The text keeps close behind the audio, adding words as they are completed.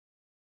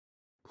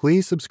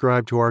Please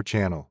subscribe to our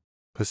channel,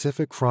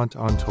 Pacific Front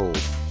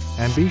Untold,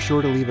 and be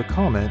sure to leave a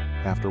comment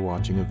after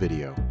watching a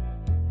video.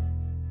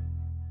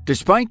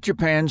 Despite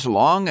Japan's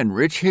long and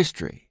rich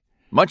history,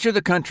 much of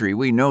the country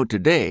we know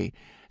today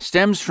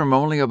stems from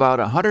only about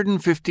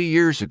 150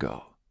 years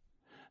ago,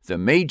 the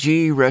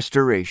Meiji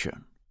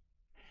Restoration.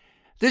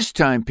 This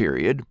time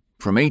period,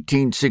 from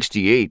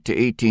 1868 to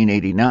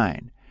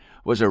 1889,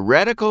 was a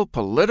radical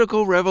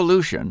political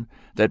revolution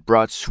that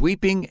brought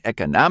sweeping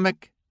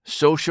economic,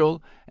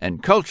 social,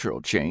 and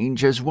cultural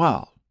change as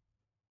well.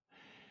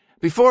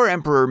 Before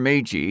Emperor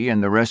Meiji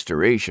and the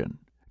Restoration,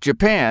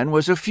 Japan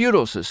was a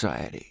feudal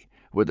society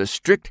with a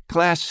strict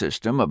class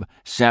system of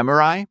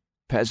samurai,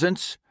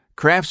 peasants,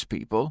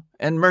 craftspeople,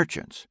 and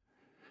merchants.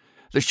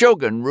 The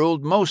shogun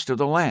ruled most of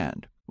the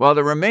land, while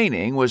the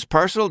remaining was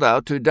parceled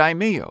out to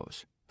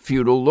daimyos,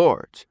 feudal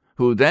lords,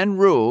 who then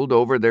ruled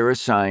over their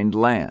assigned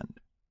land.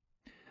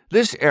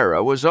 This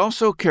era was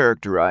also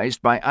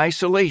characterized by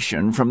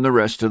isolation from the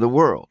rest of the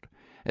world,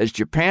 as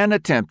Japan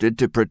attempted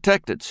to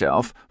protect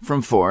itself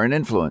from foreign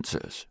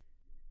influences.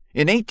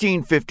 In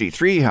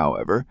 1853,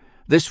 however,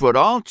 this would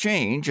all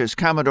change as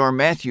Commodore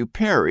Matthew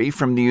Perry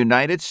from the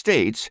United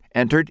States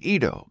entered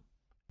Edo.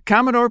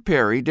 Commodore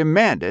Perry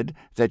demanded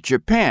that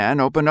Japan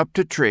open up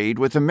to trade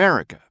with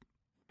America,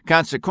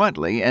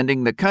 consequently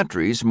ending the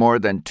country's more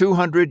than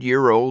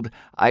 200-year-old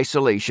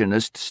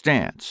isolationist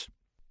stance.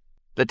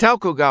 The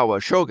Tokugawa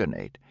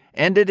shogunate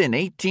ended in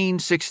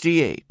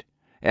 1868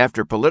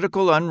 after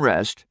political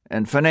unrest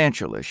and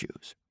financial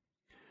issues.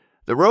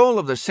 The role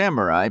of the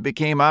samurai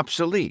became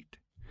obsolete,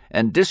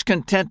 and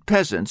discontent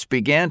peasants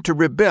began to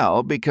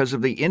rebel because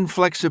of the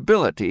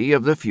inflexibility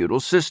of the feudal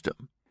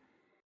system.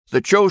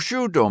 The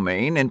Choshu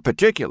domain, in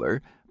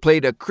particular,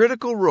 played a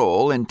critical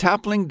role in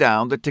toppling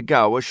down the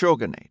Tokugawa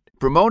shogunate,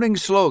 promoting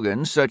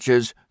slogans such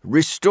as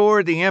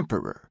 "Restore the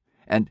Emperor"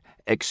 and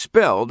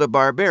 "Expel the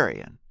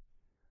Barbarian,"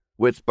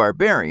 with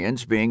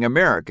barbarians being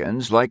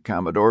Americans like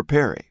Commodore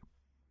Perry.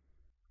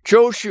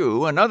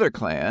 Choshu and other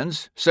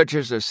clans, such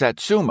as the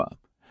Satsuma,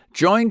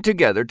 joined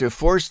together to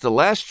force the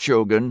last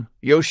shogun,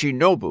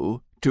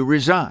 Yoshinobu, to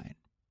resign.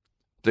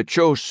 The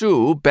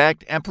Choshu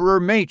backed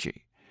Emperor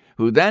Meiji,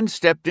 who then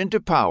stepped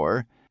into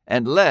power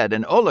and led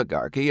an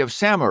oligarchy of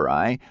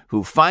samurai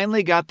who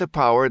finally got the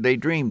power they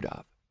dreamed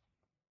of.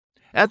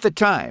 At the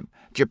time,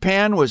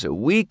 Japan was a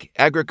weak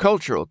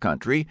agricultural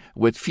country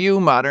with few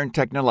modern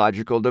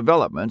technological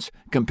developments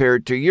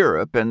compared to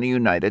Europe and the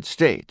United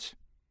States.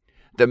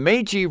 The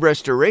Meiji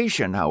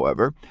Restoration,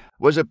 however,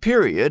 was a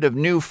period of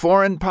new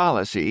foreign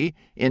policy,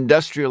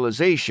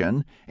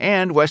 industrialization,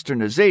 and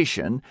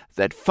Westernization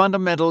that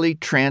fundamentally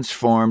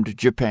transformed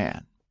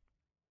Japan.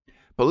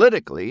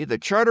 Politically, the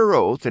Charter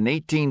Oath in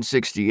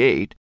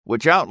 1868,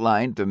 which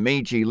outlined the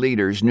Meiji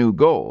leaders' new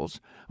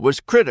goals, was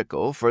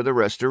critical for the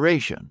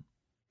Restoration.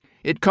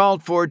 It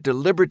called for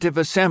deliberative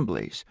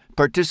assemblies,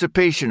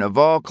 participation of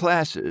all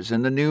classes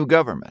in the new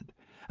government,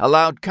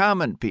 allowed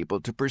common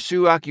people to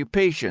pursue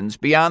occupations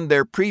beyond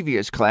their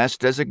previous class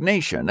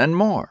designation, and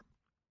more.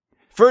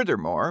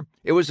 Furthermore,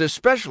 it was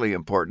especially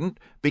important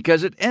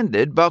because it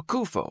ended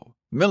Bakufu,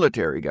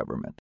 military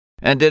government,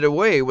 and did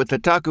away with the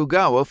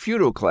Tokugawa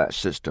feudal class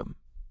system.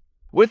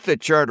 With the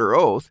Charter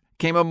Oath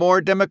came a more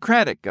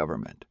democratic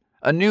government,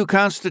 a new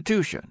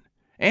constitution,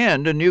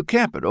 and a new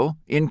capital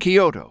in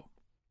Kyoto.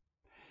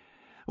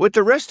 With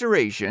the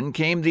Restoration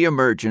came the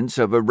emergence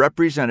of a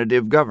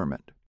representative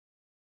government.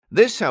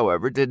 This,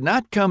 however, did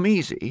not come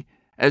easy,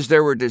 as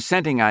there were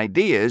dissenting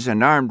ideas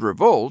and armed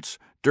revolts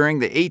during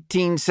the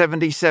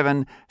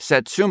 1877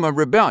 Satsuma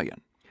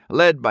Rebellion,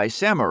 led by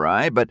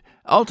samurai but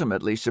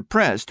ultimately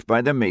suppressed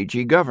by the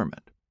Meiji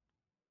government.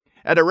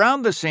 At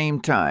around the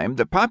same time,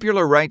 the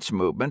popular rights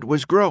movement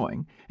was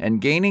growing and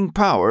gaining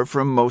power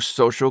from most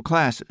social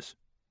classes.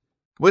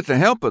 With the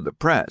help of the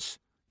press,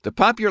 the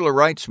popular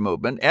rights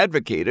movement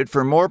advocated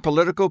for more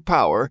political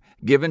power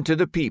given to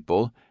the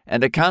people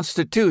and a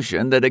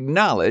constitution that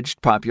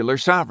acknowledged popular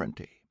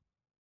sovereignty.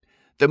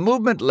 The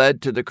movement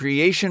led to the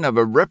creation of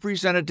a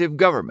representative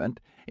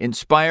government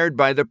inspired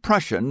by the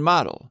Prussian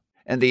model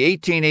and the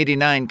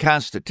 1889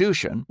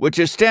 Constitution, which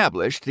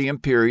established the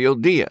Imperial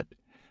Diet,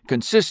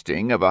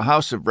 consisting of a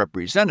House of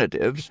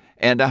Representatives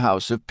and a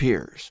House of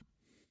Peers.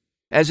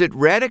 As it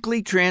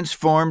radically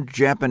transformed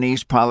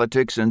Japanese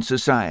politics and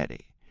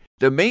society,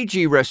 the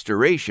Meiji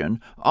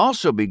Restoration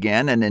also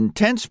began an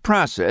intense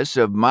process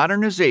of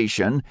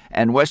modernization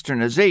and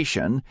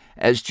Westernization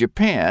as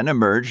Japan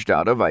emerged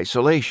out of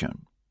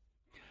isolation.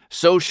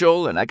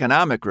 Social and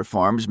economic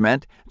reforms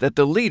meant that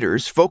the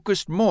leaders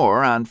focused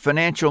more on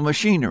financial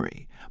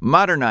machinery,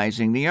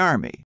 modernizing the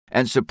army,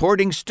 and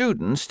supporting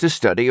students to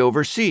study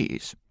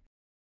overseas.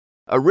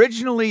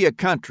 Originally a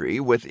country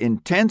with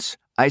intense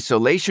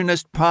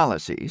isolationist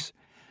policies,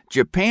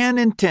 Japan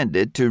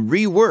intended to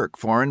rework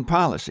foreign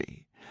policy,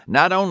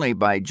 not only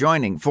by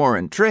joining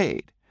foreign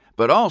trade,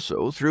 but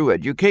also through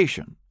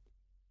education.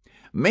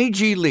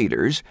 Meiji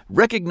leaders,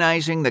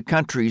 recognizing the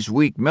country's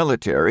weak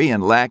military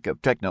and lack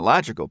of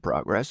technological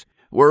progress,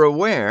 were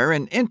aware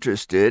and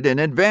interested in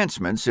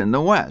advancements in the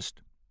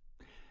West.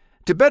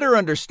 To better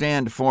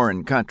understand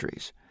foreign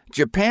countries,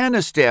 Japan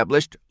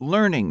established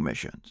learning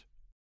missions.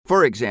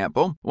 For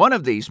example, one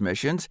of these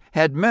missions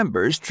had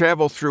members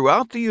travel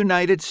throughout the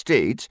United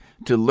States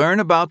to learn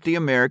about the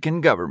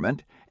American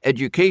government,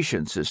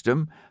 education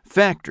system,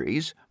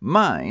 factories,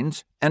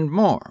 mines, and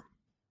more.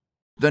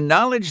 The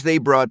knowledge they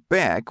brought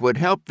back would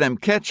help them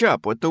catch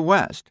up with the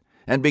West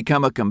and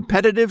become a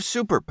competitive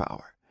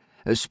superpower,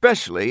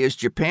 especially as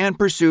Japan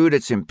pursued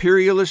its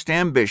imperialist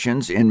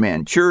ambitions in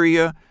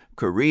Manchuria,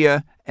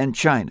 Korea, and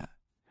China,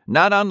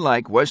 not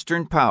unlike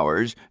Western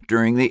powers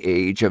during the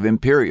age of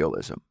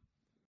imperialism.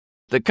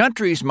 The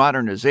country's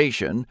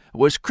modernization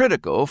was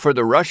critical for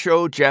the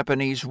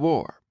Russo-Japanese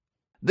War.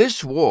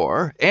 This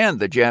war, and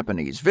the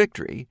Japanese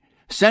victory,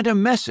 sent a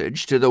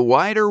message to the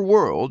wider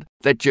world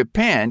that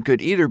Japan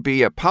could either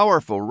be a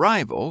powerful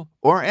rival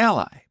or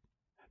ally.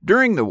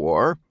 During the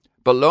war,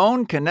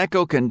 Balon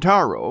Kaneko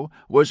Kintaro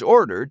was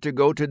ordered to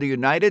go to the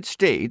United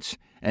States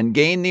and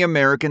gain the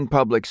American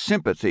public's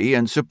sympathy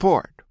and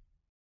support.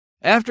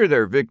 After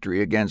their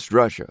victory against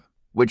Russia,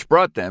 which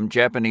brought them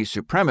Japanese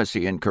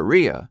supremacy in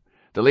Korea,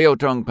 the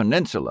Liaotung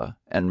Peninsula,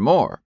 and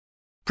more,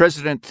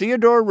 President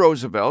Theodore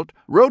Roosevelt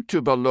wrote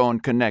to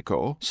Balon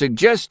Kaneko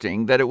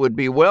suggesting that it would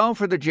be well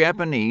for the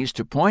Japanese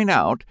to point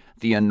out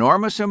the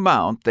enormous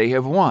amount they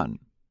have won.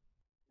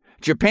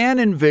 Japan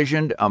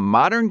envisioned a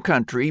modern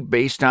country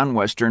based on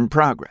Western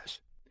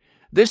progress.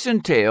 This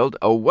entailed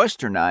a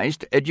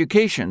Westernized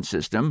education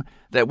system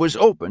that was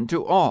open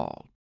to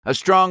all, a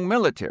strong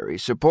military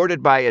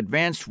supported by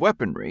advanced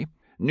weaponry,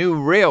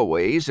 new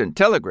railways and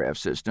telegraph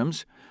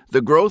systems,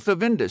 the growth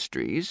of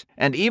industries,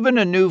 and even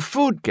a new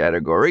food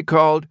category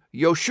called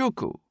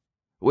yoshuku,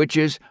 which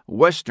is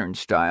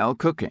Western-style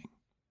cooking.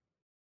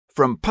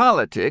 From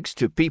politics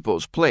to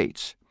people's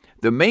plates,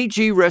 the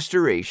Meiji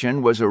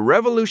Restoration was a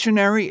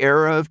revolutionary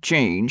era of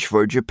change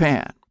for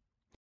Japan.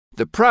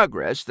 The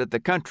progress that the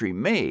country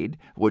made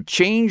would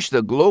change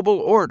the global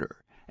order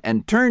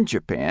and turn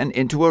Japan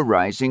into a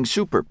rising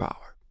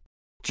superpower.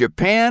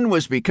 Japan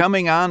was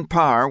becoming on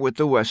par with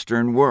the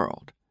Western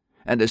world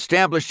and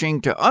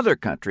establishing to other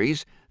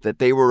countries that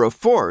they were a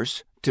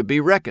force to be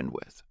reckoned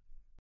with.